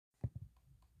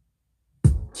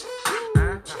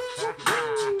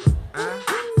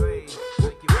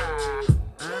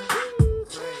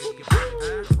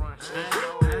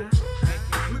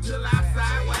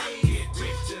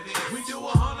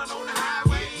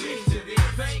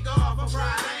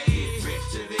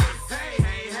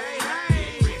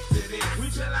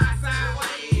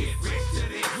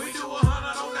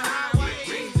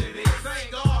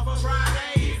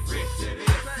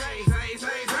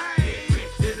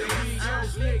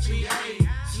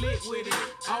get with it.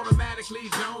 Automatically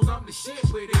Jones, I'm the shit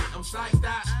with it. I'm psyched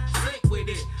out, sick with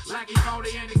it. Like he 40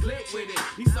 and he click with it.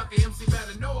 He sucker MC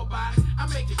better know about it. I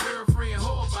make your girlfriend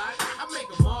hoe about it. I make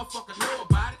a motherfucker know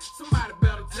about it. Somebody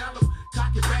better tell him.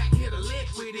 Cock it back, hit a lick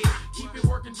with it. Keep it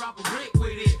working, drop a brick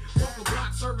with it. Walk a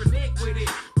block, serve a nick with it.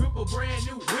 Rip a brand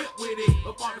new whip with it.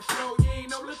 Up on the floor, you ain't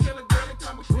no little killer girl and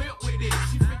come equipped with it.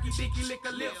 She freaky, dicky, lick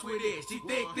her lips with it. She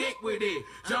thick with it.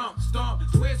 Jump, stomp,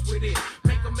 twist with it.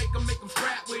 Make 'em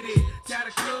strap with it. Tie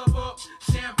the club up,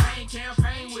 champagne,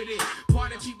 campaign with it.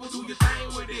 Party people, do your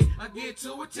thing with it. I get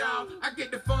to it, y'all. I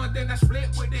get the fun, then I split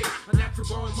with it. A natural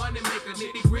born money, make a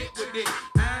nitty grit with it.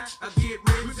 I get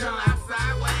rich, y'all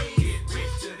outside ways. Get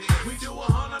rich to this. We do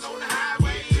 100 on the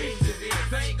highway. Get rich to this.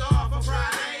 Thank God for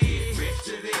Friday. Get rich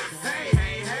to this. Hey.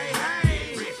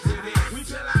 Get rich to this. We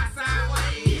feel outside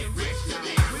ways. Get rich to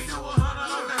this. We do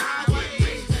 100 on the highway. Get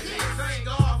rich to this. Thank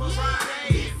God for Friday.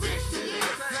 Get rich to this.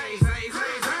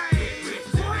 Say. Get rich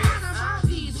to this.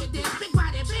 With this big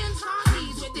body Benz car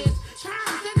keys with this.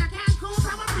 Carrots in the Cancun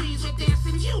summer breeze with this.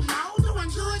 And you know, doing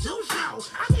good, do show.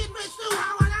 I get rich too,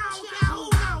 how and I don't care who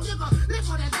knows. Nigga, live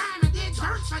for the diamond, did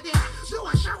dirt for this. Do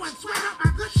a show and sweat up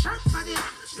my good shirt for this.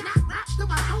 Snap raps till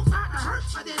my toes start to hurt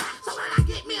for this. So when I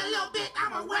get me a little bit,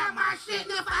 I'ma wear my shit.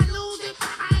 And if I lose it,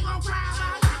 I ain't gon' cry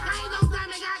about it. I ain't no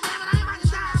dummy, goddamn it, I ain't about to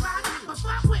die about it. But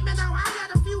fuck with me though, I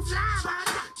let a few fly about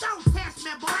it. Don't test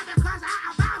me, boy, because I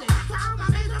about it. To all my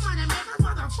major money makers,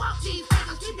 motherfuck these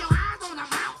fakers. Keep your eyes on the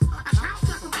mouse. Account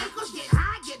to some acres, get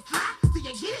high, get fly. Till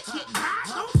you get it, get by.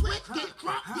 Don't switch, get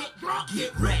drunk, get drunk,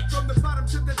 get rich. From the bottom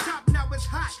to the top, now it's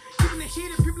hot. Giving the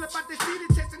heat and people about to see the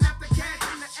testing out the cash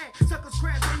in the air. Suckers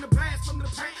crash from the blast, from the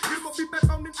pain. You gon' be back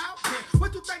on and out there.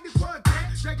 What you think this was,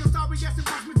 Dad? Drag your sorry ass and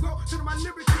watch me grow. Turn my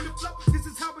lyrics in the flow. This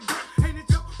is how it go. Ain't it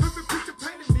Joe? Perfect picture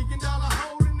painted. $1 million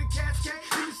hole in the cascade.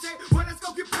 In the shade. Well, let's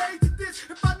go get paid to this.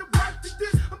 If I the wife to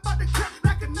this, I'm about to cut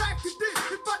like a knife to this.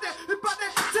 If I that,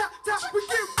 top, we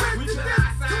get ready to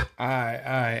this.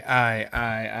 Alright.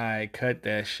 Cut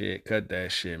that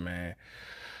shit, man.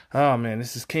 Oh, man,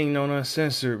 this is Kingknown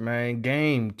Uncensored, man.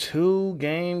 Game 2.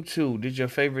 Did your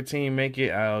favorite team make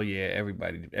it? Oh, yeah,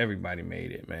 everybody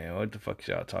made it, man. What the fuck is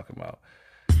y'all talking about?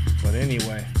 But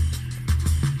anyway.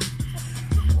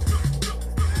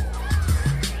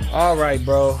 All right,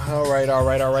 bro. All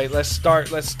right. Let's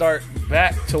start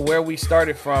back to where we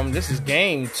started from. This is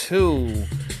game 2.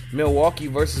 Milwaukee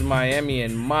versus Miami,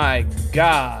 and my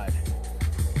God.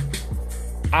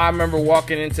 I remember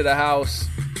walking into the house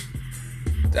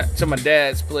to my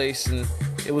dad's place, and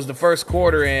it was the first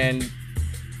quarter, and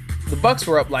the Bucks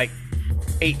were up like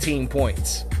 18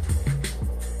 points.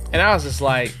 And I was just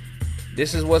like,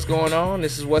 this is what's going on.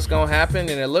 This is what's going to happen.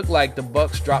 And it looked like the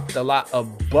Bucks dropped a lot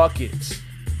of buckets.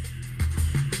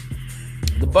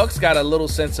 The Bucks got a little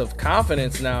sense of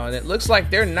confidence now, and it looks like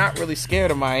they're not really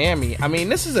scared of Miami. I mean,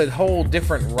 this is a whole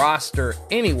different roster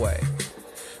anyway.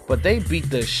 But they beat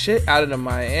the shit out of the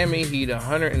Miami Heat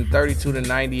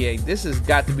 132-98. This has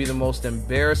got to be the most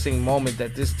embarrassing moment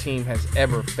that this team has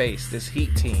ever faced, this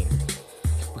Heat team.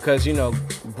 Because, you know,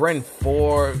 Bryn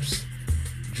Forbes,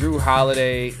 Drew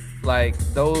Holiday, like,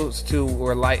 those two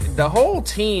were like, the whole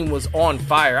team was on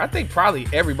fire. I think probably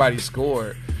everybody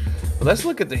scored. But let's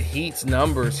look at the Heat's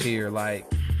numbers here. Like,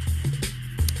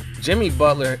 Jimmy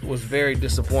Butler was very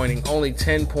disappointing. Only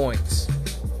 10 points.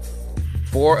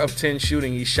 4 of 10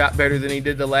 shooting. He shot better than he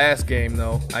did the last game,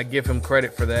 though. I give him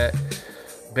credit for that.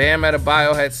 Bam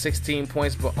Adebayo had 16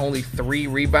 points, but only 3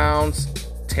 rebounds.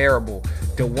 Terrible.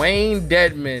 Dwayne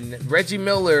Dedmon, Reggie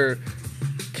Miller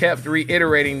kept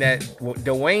reiterating that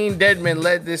Dwayne Dedmon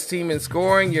led this team in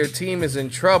scoring. Your team is in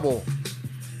trouble.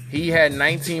 He had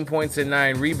 19 points and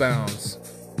 9 rebounds.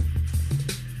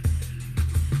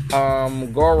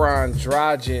 Goran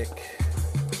Dragic.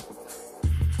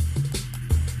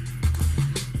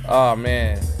 Oh,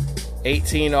 man.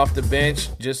 18 off the bench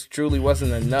just truly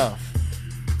wasn't enough.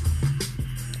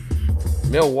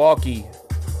 Milwaukee.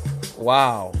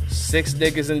 Wow. 6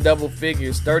 niggas in double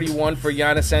figures. 31 for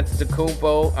Giannis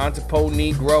Antetokounmpo.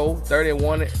 Negro.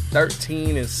 31,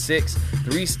 13, and 6.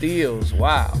 3 steals.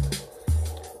 Wow.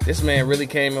 This man really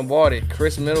came and bought it.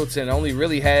 Chris Middleton only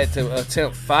really had to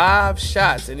attempt 5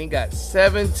 shots, and he got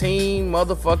 17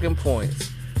 motherfucking points.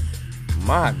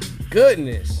 My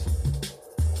goodness.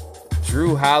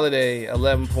 Drew Holiday,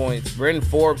 11 points. Bryn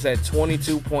Forbes had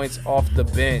 22 points off the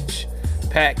bench.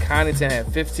 Pat Connaughton had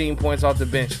 15 points off the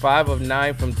bench, 5 of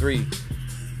 9 from 3.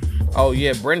 Oh,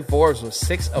 yeah, Bryn Forbes was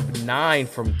 6 of 9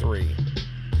 from 3.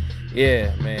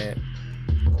 Yeah, man.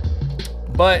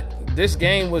 But this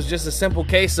game was just a simple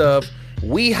case of,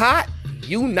 we hot,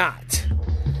 you not.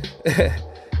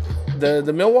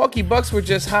 the Milwaukee Bucks were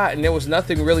just hot, and there was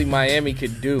nothing really Miami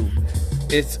could do.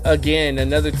 It's, again,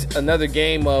 another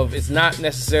game of, it's not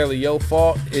necessarily your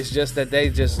fault. It's just that they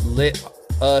just lit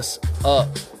us up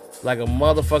like a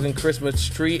motherfucking Christmas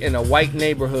tree in a white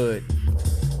neighborhood.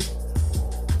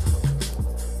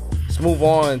 Let's move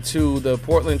on to the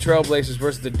Portland Trailblazers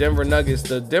versus the Denver Nuggets.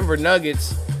 The Denver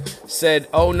Nuggets said,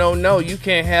 oh, no, you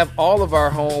can't have all of our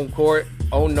home court.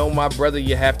 Oh, no, my brother,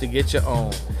 you have to get your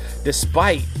own.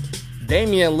 Despite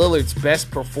Damian Lillard's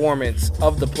best performance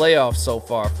of the playoffs so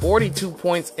far, 42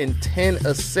 points and 10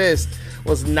 assists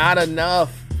was not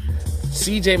enough.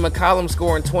 CJ McCollum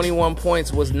scoring 21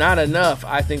 points was not enough.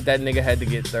 I think that nigga had to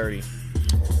get 30.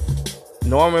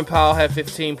 Norman Powell had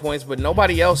 15 points, but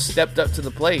nobody else stepped up to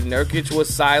the plate. Nurkic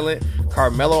was silent.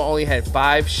 Carmelo only had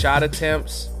 5 shot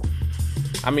attempts.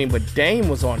 But Dame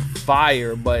was on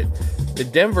fire, but the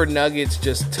Denver Nuggets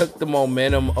just took the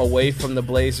momentum away from the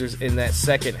Blazers in that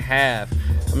second half.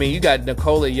 You got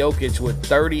Nikola Jokic with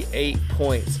 38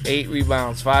 points, 8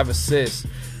 rebounds, 5 assists.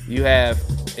 You have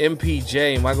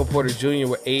MPJ, Michael Porter Jr.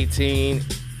 with 18. 6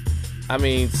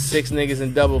 niggas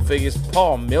in double figures.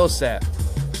 Paul Millsap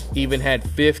even had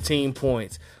 15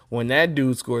 points. When that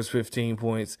dude scores 15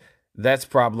 points, that's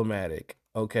problematic.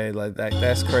 Okay, like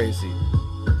that's crazy.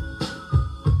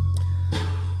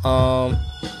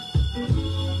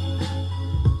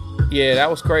 Yeah, that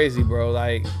was crazy, bro.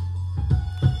 Like,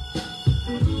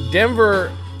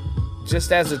 Denver,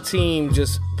 just as a team,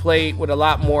 just played with a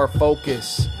lot more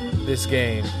focus this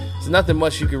game. There's nothing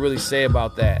much you can really say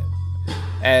about that.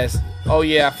 I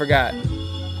forgot.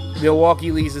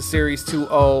 Milwaukee leads the series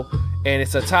 2-0, and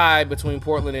it's a tie between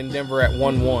Portland and Denver at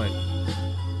 1-1.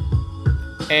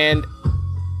 And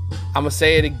I'm going to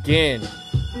say it again.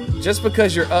 Just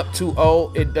because you're up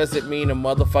 2-0, it doesn't mean a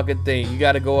motherfucking thing. You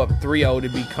got to go up 3-0 to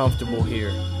be comfortable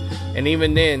here. And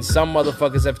even then, some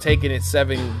motherfuckers have taken it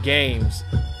 7 games,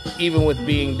 even with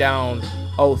being down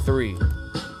 0-3.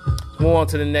 Move on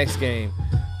to the next game.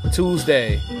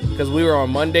 Tuesday. Because we were on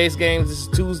Monday's games. This is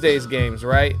Tuesday's games,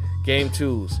 right? Game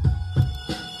 2s.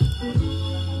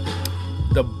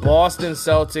 The Boston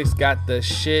Celtics got the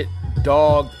shit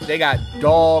dogged. They got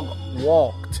dog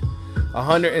walked.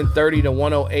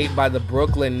 130-108 by the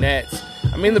Brooklyn Nets.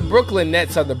 The Brooklyn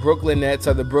Nets are the Brooklyn Nets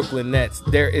are the Brooklyn Nets.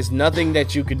 There is nothing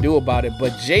that you can do about it.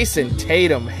 But Jason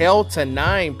Tatum held to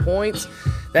 9 points.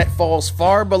 That falls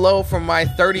far below from my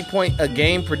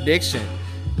 30-point-a-game prediction,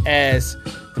 as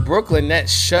the Brooklyn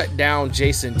Nets shut down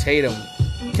Jason Tatum.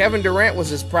 Kevin Durant was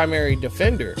his primary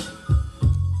defender.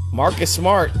 Marcus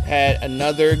Smart had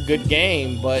another good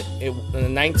game, but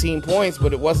 19 points,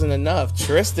 but it wasn't enough.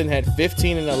 Tristan had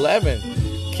 15 and 11.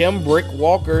 Kim Brick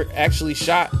Walker actually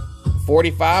shot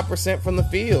 45% from the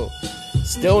field.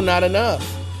 Still not enough.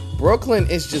 Brooklyn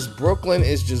is just Brooklyn.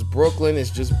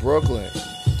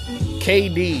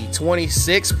 KD,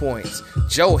 26 points.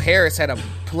 Joe Harris had a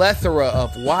plethora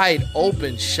of wide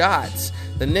open shots.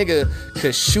 The nigga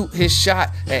could shoot his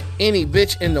shot at any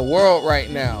bitch in the world right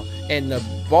now, and the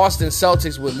Boston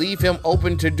Celtics would leave him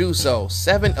open to do so.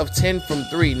 7 of 10 from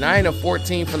 3, 9 of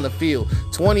 14 from the field,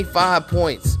 25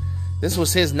 points. This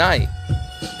was his night.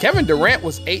 Kevin Durant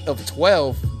was 8 of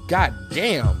 12. God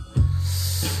damn.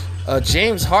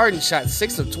 James Harden shot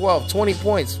 6 of 12, 20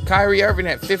 points. Kyrie Irving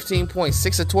had 15 points,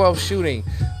 6 of 12 shooting.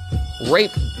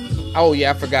 Fake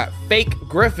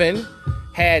Griffin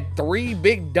had 3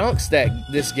 big dunks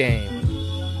this game.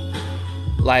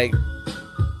 Like,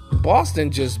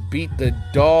 Boston just beat the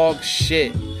dog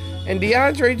shit. And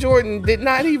DeAndre Jordan did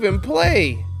not even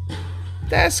play.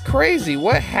 That's crazy.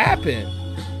 What happened?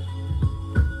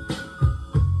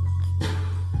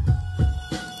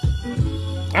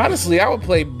 Honestly, I would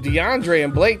play DeAndre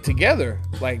and Blake together.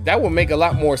 Like, that would make a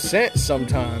lot more sense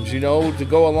sometimes, to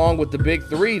go along with the big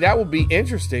 3. That would be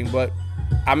interesting. But,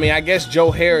 I guess Joe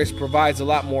Harris provides a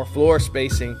lot more floor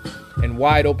spacing and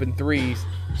wide open threes.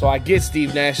 So I get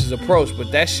Steve Nash's approach,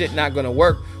 but that shit not going to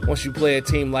work once you play a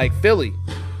team like Philly.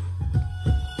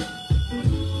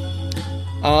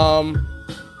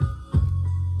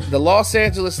 The Los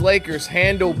Angeles Lakers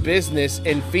handle business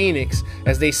in Phoenix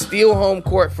as they steal home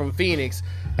court from Phoenix,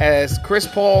 as Chris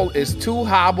Paul is too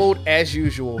hobbled as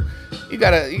usual. You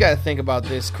gotta think about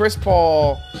this. Chris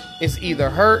Paul is either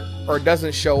hurt or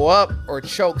doesn't show up or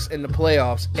chokes in the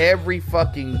playoffs every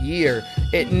fucking year.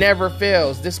 It never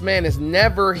fails. This man is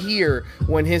never here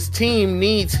when his team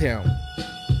needs him.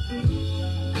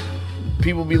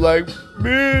 People be like,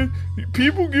 man,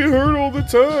 people get hurt all the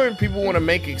time. People want to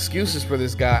make excuses for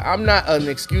this guy. I'm not an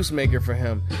excuse maker for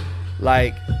him.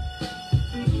 Like,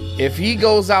 if he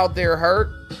goes out there hurt,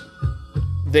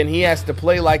 then he has to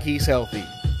play like he's healthy.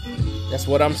 That's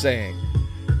what I'm saying.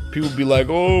 people be like,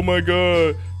 oh my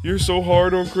God, you're so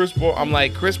hard on Chris Paul. I'm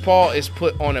like, Chris Paul is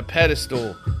put on a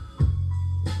pedestal.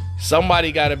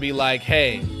 Somebody got to be like,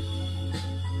 hey,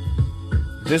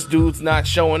 this dude's not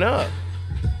showing up.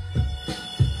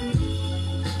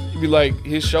 You'd be like,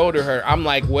 his shoulder hurt. I'm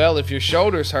like, well, if your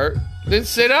shoulder's hurt, then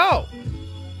sit out.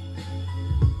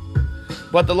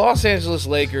 But the Los Angeles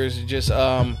Lakers just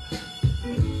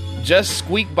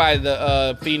squeaked by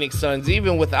the Phoenix Suns,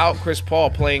 even without Chris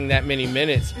Paul playing that many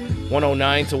minutes,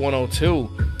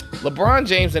 109-102. LeBron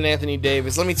James and Anthony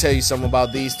Davis, let me tell you something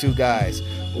about these two guys.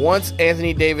 Once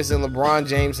Anthony Davis and LeBron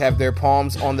James have their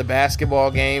palms on the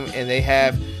basketball game and they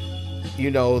have,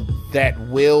 that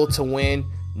will to win,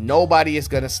 nobody is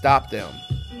going to stop them.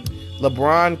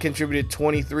 LeBron contributed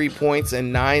 23 points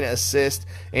and 9 assists.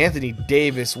 Anthony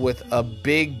Davis with a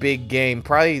big game,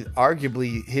 probably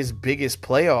arguably his biggest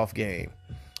playoff game.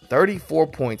 34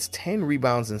 points, 10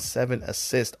 rebounds, and 7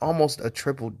 assists. Almost a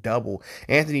triple-double.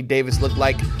 Anthony Davis looked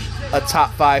like a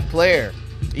top 5 player.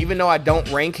 Even though I don't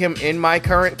rank him in my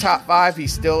current top 5,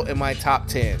 he's still in my top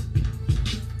 10.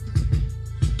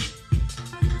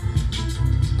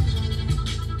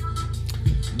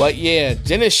 But yeah,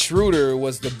 Dennis Schroeder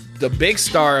was the big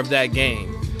star of that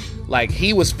game. Like,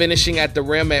 he was finishing at the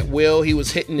rim at will. He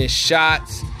was hitting his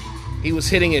shots. He was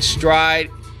hitting his stride.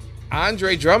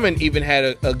 Andre Drummond even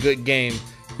had a good game.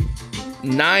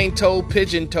 9-toe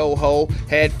pigeon toe hole,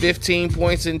 had 15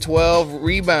 points and 12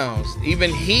 rebounds.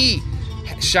 Even he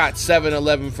shot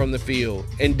 7-11 from the field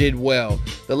and did well.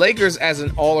 The Lakers as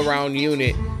an all-around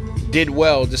unit did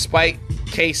well. Despite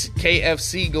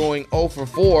KFC going 0 for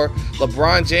 4,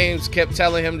 LeBron James kept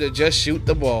telling him to just shoot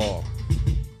the ball.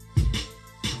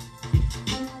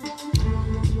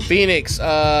 Phoenix,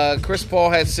 Chris Paul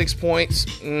had 6 points.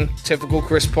 Typical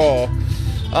Chris Paul.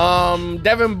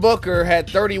 Devin Booker had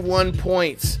 31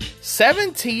 points.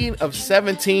 17 of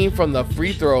 17 from the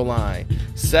free throw line.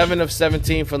 7 of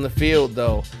 17 from the field,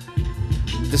 though.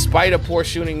 Despite a poor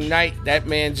shooting night, that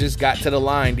man just got to the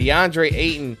line. DeAndre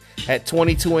Ayton had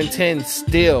 22 and 10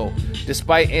 still,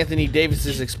 despite Anthony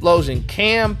Davis's explosion.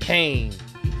 Cameron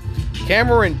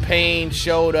Payne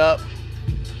showed up.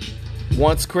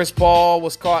 Once Chris Paul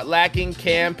was caught lacking,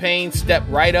 Cam Payne stepped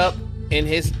right up in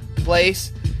his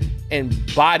place and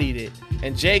bodied it.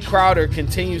 And Jay Crowder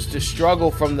continues to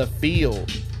struggle from the field.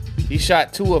 He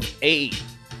shot 2 of 8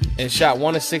 and shot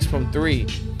 1 of 6 from 3.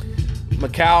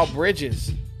 Mikal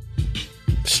Bridges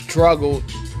struggled,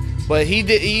 but he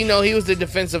did. He was the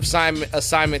defensive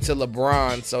assignment to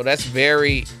LeBron, so that's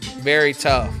very, very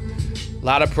tough. A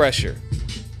lot of pressure.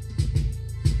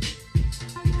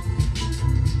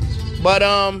 But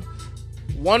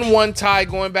 1-1 tie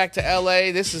going back to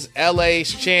LA. This is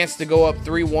LA's chance to go up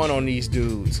 3-1 on these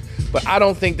dudes. But I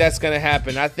don't think that's going to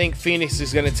happen. I think Phoenix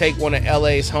is going to take one of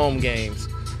LA's home games.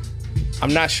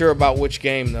 I'm not sure about which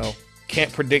game, though.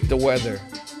 Can't predict the weather.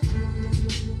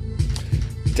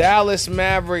 Dallas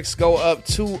Mavericks go up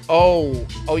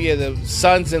 2-0. Oh, yeah, the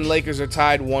Suns and Lakers are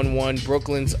tied 1-1.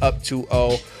 Brooklyn's up 2-0.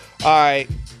 All right,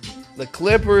 the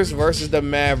Clippers versus the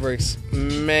Mavericks.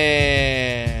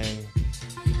 Man.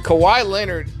 Kawhi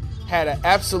Leonard had an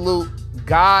absolute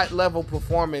God-level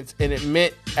performance, and it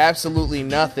meant absolutely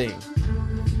nothing.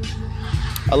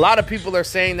 A lot of people are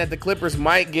saying that the Clippers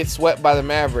might get swept by the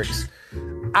Mavericks.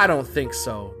 I don't think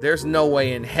so. There's no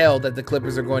way in hell that the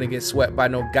Clippers are going to get swept by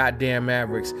no goddamn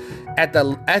Mavericks. At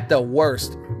the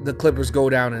worst, the Clippers go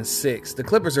down in 6. The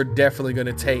Clippers are definitely going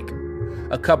to take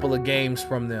a couple of games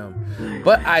from them.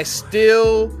 But I'm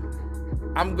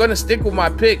going to stick with my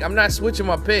pick. I'm not switching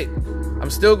my pick. I'm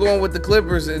still going with the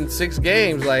Clippers in 6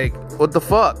 games. Like, what the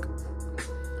fuck?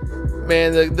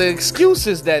 Man, the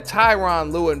excuses that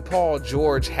Tyronn Lue and Paul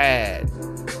George had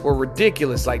were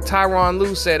ridiculous. Like, Tyronn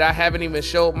Lue said, I haven't even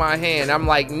showed my hand. I'm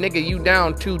like, nigga, you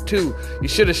down 2-2. You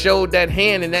should have showed that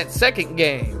hand in that second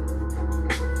game.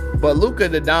 But Luka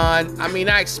the Don, I mean,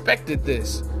 I expected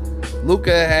this.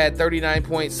 Luka had 39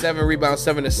 points, 7 rebounds,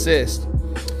 7 assists.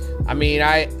 I mean,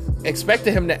 I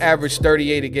expected him to average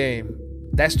 38 a game.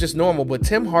 That's just normal. But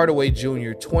Tim Hardaway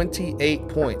Jr., 28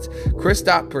 points.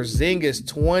 Kristaps Porzingis,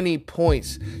 20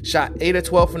 points. Shot 8 of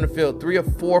 12 from the field, 3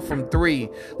 of 4 from 3.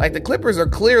 Like, the Clippers are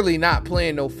clearly not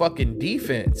playing no fucking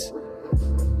defense.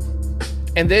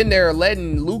 And then they're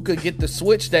letting Luka get the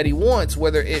switch that he wants,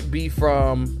 whether it be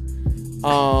from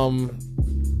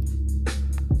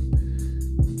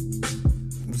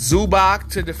Zubac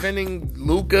to defending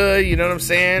Luka, you know what I'm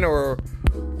saying? Or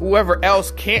whoever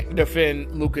else can't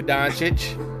defend Luka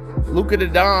Doncic. Luka the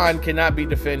Don cannot be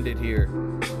defended here.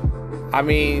 I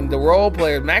mean, the role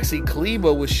players, Maxi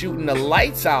Kleber was shooting the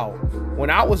lights out when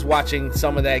I was watching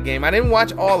some of that game. I didn't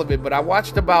watch all of it, but I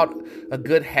watched about a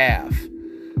good half.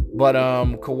 But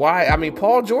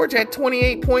Paul George had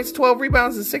 28 points, 12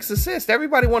 rebounds, and 6 assists.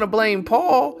 Everybody want to blame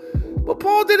Paul, but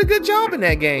Paul did a good job in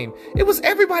that game. It was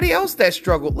everybody else that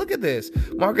struggled. Look at this.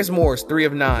 Marcus Morris, 3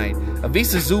 of 9.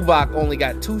 Avisa Zubac only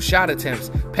got 2 shot attempts.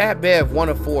 Pat Bev, 1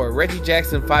 of 4. Reggie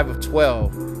Jackson, 5 of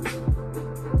 12.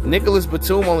 Nicholas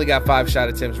Batum only got 5 shot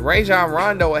attempts. Rajon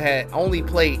Rondo had only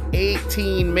played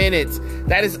 18 minutes.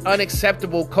 That is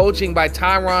unacceptable coaching by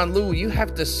Tyronn Lue. You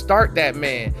have to start that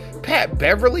man. Pat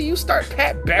Beverly? You start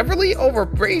Pat Beverly over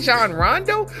Rajon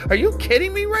Rondo? Are you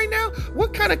kidding me right now?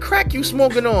 What kind of crack you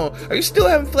smoking on? Are you still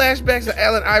having flashbacks of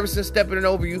Allen Iverson stepping it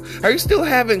over you? Are you still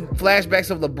having flashbacks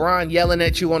of LeBron yelling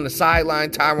at you on the sideline,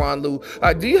 Tyronn Lue?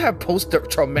 Do you have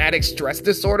post-traumatic stress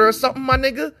disorder or something, my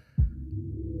nigga?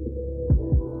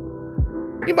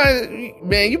 You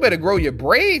better grow your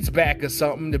braids back or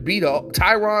something to beat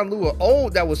Tyronn Lue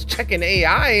old that was checking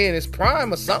AI in his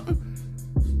prime or something.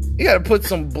 You gotta put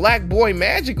some black boy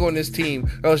magic on this team,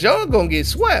 or else y'all gonna get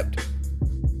swept.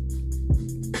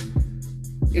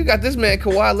 You got this man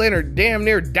Kawhi Leonard damn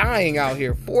near dying out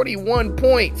here. 41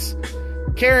 points.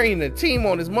 Carrying the team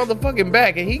on his motherfucking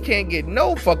back, and he can't get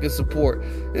no fucking support.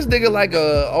 This nigga like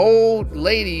a old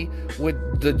lady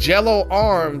with the jello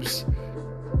arms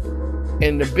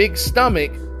and the big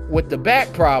stomach with the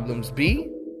back problems, B.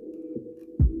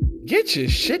 Get your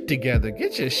shit together.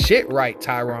 Get your shit right,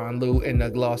 Tyronn Lue and the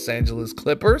Los Angeles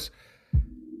Clippers.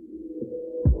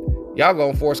 Y'all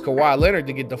gonna force Kawhi Leonard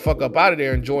to get the fuck up out of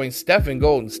there and join Steph in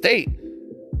Golden State.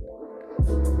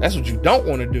 That's what you don't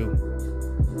want to do.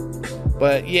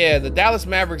 But yeah, the Dallas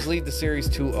Mavericks lead the series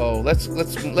 2-0.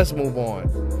 Let's move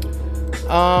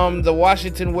on. The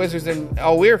Washington Wizards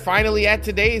we're finally at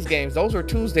today's games. Those are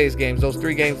Tuesday's games. Those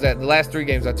 3 games the last 3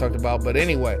 games I talked about. But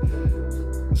anyway,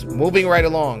 moving right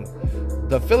along.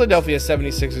 The Philadelphia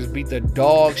 76ers beat the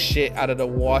dog shit out of the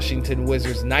Washington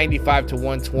Wizards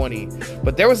 95-120.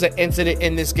 But there was an incident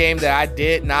in this game that I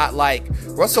did not like.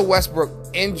 Russell Westbrook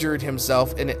injured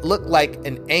himself, and it looked like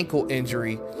an ankle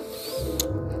injury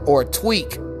or a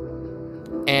tweak.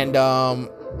 And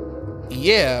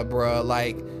yeah, bro,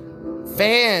 like,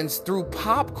 fans threw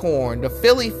popcorn. The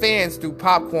Philly fans threw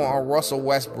popcorn on Russell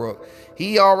Westbrook.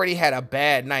 He already had a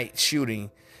bad night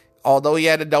shooting. Although he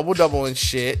had a double-double and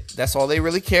shit. That's all they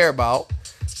really care about.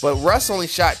 But Russ only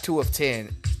shot 2 of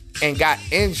 10 and got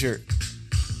injured.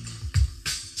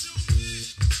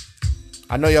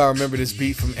 I know y'all remember this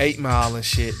beat from 8 Mile and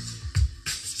shit.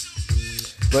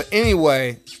 But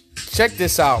anyway, check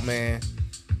this out, man.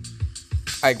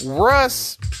 Like,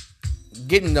 Russ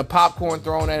getting the popcorn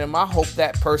thrown at him, I hope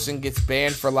that person gets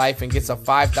banned for life and gets a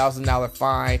 $5,000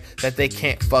 fine that they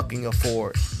can't fucking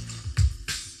afford.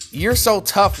 You're so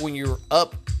tough when you're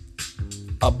up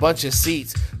a bunch of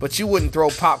seats, but you wouldn't throw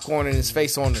popcorn in his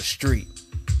face on the street.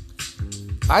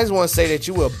 I just want to say that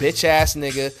you a bitch ass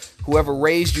nigga. Whoever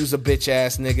raised you's a bitch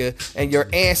ass nigga, and your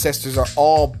ancestors are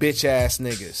all bitch ass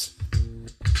niggas.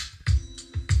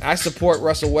 I support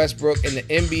Russell Westbrook, and the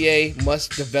NBA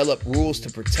must develop rules to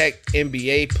protect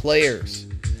NBA players.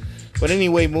 But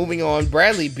anyway, moving on,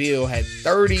 Bradley Beal had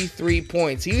 33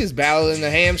 points. He was battling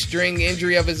a hamstring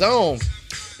injury of his own.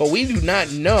 But we do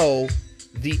not know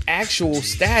the actual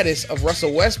status of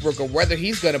Russell Westbrook or whether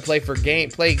he's going to play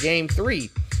game 3.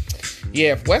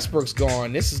 Yeah, if Westbrook's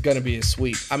gone, this is going to be a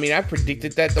sweep. I mean, I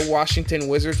predicted that the Washington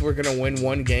Wizards were going to win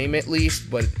 1 game at least,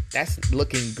 but that's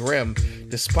looking grim,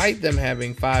 despite them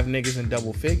having 5 niggas in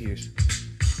double figures.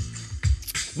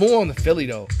 More on the Philly,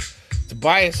 though.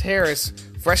 Tobias Harris,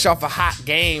 fresh off a hot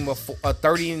game, a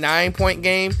 39-point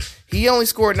game, he only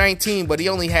scored 19, but he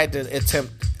only had to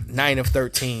attempt 9 of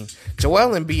 13.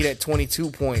 Joel Embiid at 22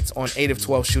 points on 8 of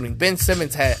 12 shooting. Ben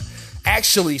Simmons had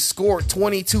actually scored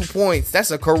 22 points.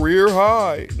 That's a career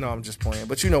high. No, I'm just playing,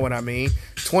 but you know what I mean.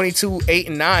 22, 8,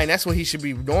 and 9. That's what he should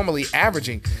be normally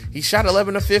averaging. He shot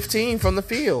 11 of 15 from the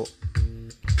field.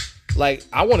 Like,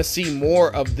 I want to see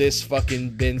more of this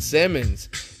fucking Ben Simmons.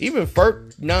 Even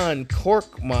Ferdinand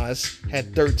Korkmaz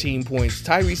had 13 points.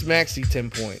 Tyrese Maxey, 10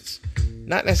 points.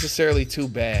 Not necessarily too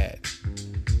bad.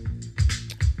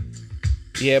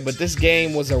 Yeah, but this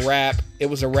game was a wrap. It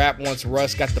was a wrap once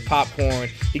Russ got the popcorn.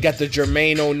 He got the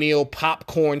Jermaine O'Neal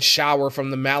popcorn shower from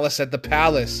the Malice at the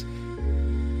Palace.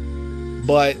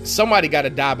 But somebody got to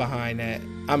die behind that.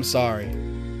 I'm sorry.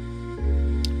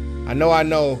 I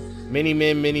know. Many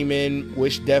men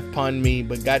wish death upon me,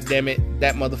 but goddammit,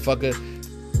 that motherfucker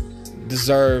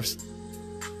deserves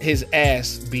his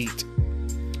ass beat.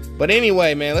 But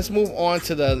anyway, man, let's move on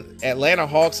to the Atlanta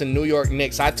Hawks and New York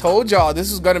Knicks. I told y'all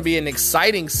this is going to be an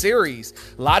exciting series.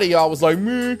 A lot of y'all was like,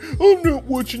 man, I'm not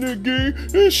watching that game.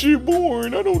 That shit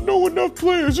boring. I don't know enough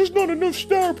players. There's not enough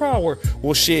star power.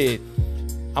 Well, shit.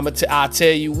 I'll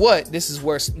tell you what, this is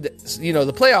where, you know,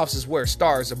 the playoffs is where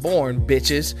stars are born,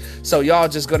 bitches. So y'all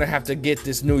just going to have to get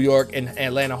this New York and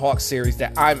Atlanta Hawks series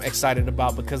that I'm excited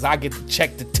about because I get to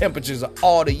check the temperatures of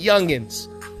all the youngins.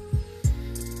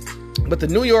 But the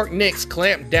New York Knicks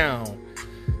clamped down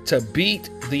to beat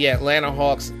the Atlanta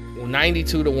Hawks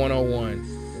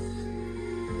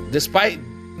 92-101. Despite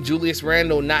Julius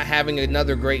Randle not having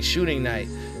another great shooting night,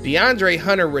 DeAndre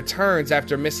Hunter returns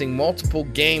after missing multiple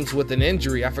games with an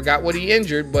injury. I forgot what he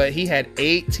injured, but he had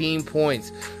 18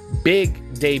 points.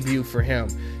 Big debut for him.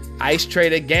 Ice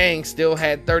Trader Gang still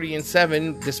had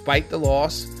 30-7 despite the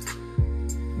loss.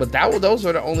 But those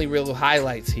were the only real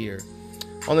highlights here.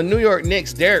 On the New York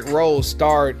Knicks, Derrick Rose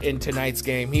starred in tonight's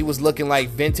game. He was looking like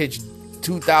vintage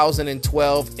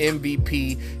 2012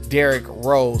 MVP Derrick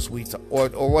Rose.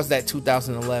 Or was that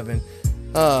 2011?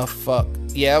 Fuck.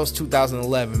 Yeah, it was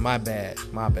 2011. My bad.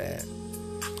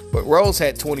 But Rose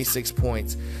had 26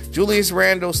 points. Julius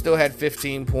Randle still had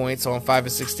 15 points on 5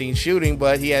 of 16 shooting,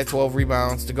 but he had 12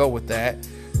 rebounds to go with that.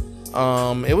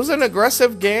 It was an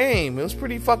aggressive game. It was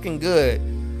pretty fucking good.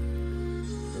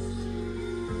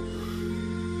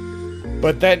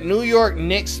 But that New York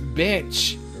Knicks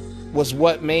bench was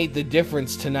what made the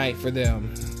difference tonight for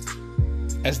them,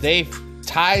 as they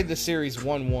tied the series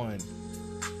 1-1.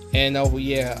 And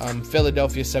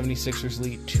Philadelphia 76ers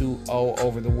lead 2-0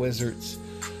 over the Wizards.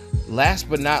 Last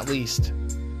but not least,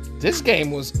 this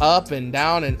game was up and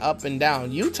down and up and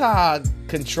down. Utah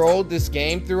controlled this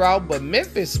game throughout, but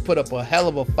Memphis put up a hell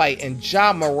of a fight. And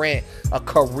Ja Morant, a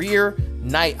career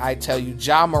night, I tell you.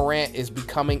 Ja Morant is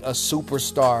becoming a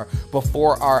superstar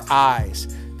before our eyes.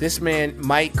 This man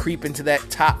might creep into that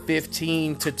top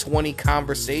 15 to 20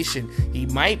 conversation. He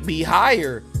might be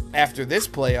higher after this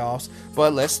playoffs,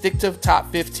 but let's stick to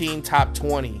top 15, top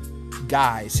 20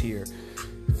 guys here.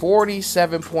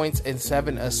 47 points and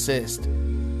 7 assists.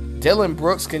 Dylan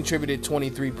Brooks contributed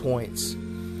 23 points.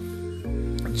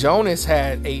 Jonas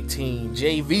had 18.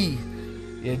 JV.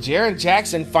 Yeah, Jaren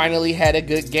Jackson finally had a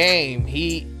good game.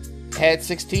 He had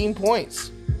 16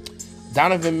 points.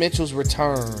 Donovan Mitchell's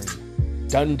return.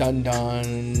 Dun dun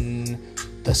dun.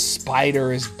 The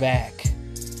Spider is back,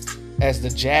 as the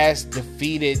Jazz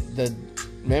defeated the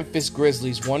Memphis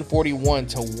Grizzlies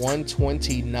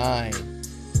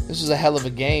 141-129. This was a hell of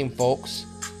a game, folks.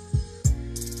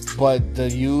 But the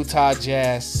Utah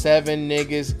Jazz, 7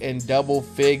 niggas in double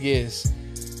figures.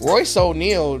 Royce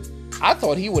O'Neal, I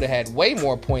thought he would have had way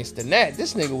more points than that.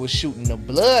 This nigga was shooting the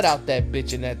blood out that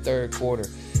bitch in that third quarter.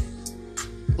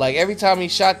 Like, every time he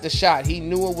shot the shot, he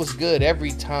knew it was good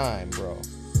every time, bro.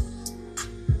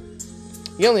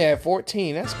 He only had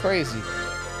 14. That's crazy.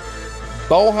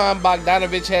 Bojan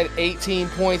Bogdanovic had 18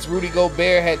 points. Rudy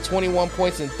Gobert had 21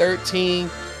 points and 13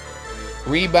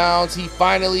 rebounds. He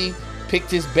finally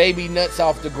picked his baby nuts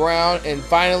off the ground and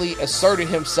finally asserted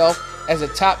himself as a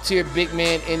top-tier big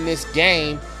man in this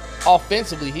game.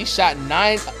 Offensively, he shot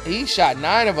 9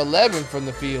 of 11 from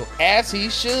the field, as he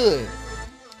should.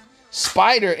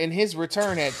 Spider, in his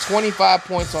return, had 25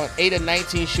 points on 8 of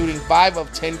 19 shooting, 5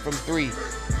 of 10 from 3.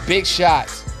 Big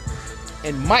shots.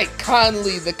 And Mike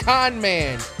Conley, the con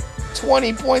man,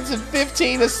 20 points and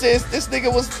 15 assists. This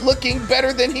nigga was looking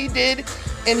better than he did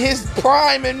in his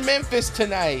prime in Memphis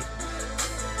tonight.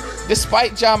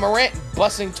 Despite Ja Morant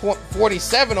busting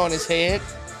 47 on his head,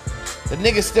 the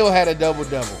nigga still had a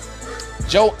double-double.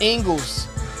 Joe Ingles,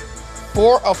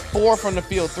 4 of 4 from the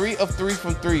field, 3 of 3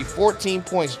 from 3, 14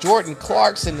 points. Jordan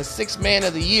Clarkson, the 6th man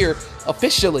of the year,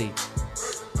 officially.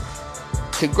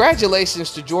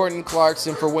 Congratulations to Jordan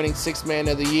Clarkson for winning 6th man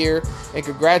of the year, and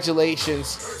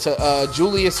congratulations to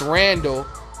Julius Randle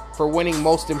for winning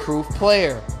most improved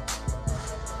player,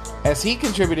 as he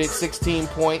contributed 16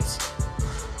 points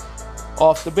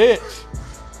off the bench.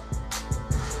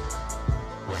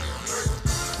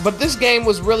 But this game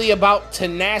was really about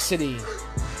tenacity,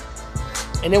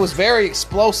 and it was very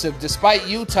explosive. Despite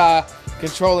Utah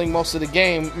controlling most of the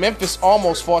game, Memphis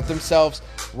almost fought themselves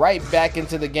right back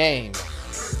into the game.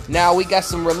 Now we got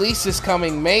some releases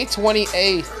coming May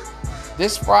 28th.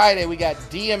 This Friday we got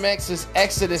DMX's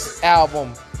Exodus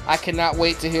album. I cannot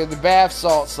wait to hear the Bath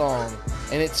Salt song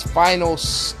and its final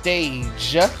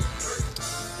stage.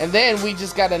 And then we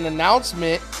just got an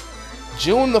announcement.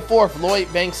 June the 4th,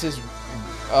 Lloyd Banks is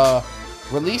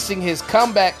releasing his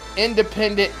comeback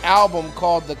independent album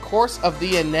called The Course of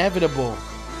the Inevitable.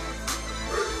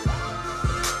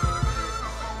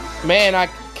 Man, I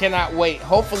cannot wait.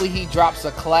 Hopefully he drops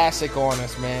a classic on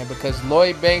us, man, because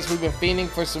Lloyd Banks, we've been fiending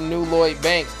for some new Lloyd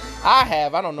Banks. I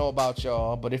have. I don't know about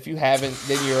y'all, but if you haven't,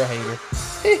 then you're a hater.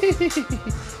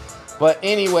 But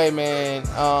anyway, man,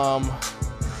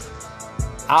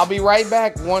 I'll be right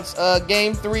back once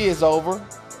Game 3 is over.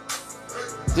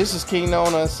 This is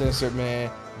Kingknown Uncensored,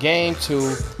 man. Game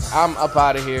 2. I'm up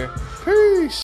out of here. Peace.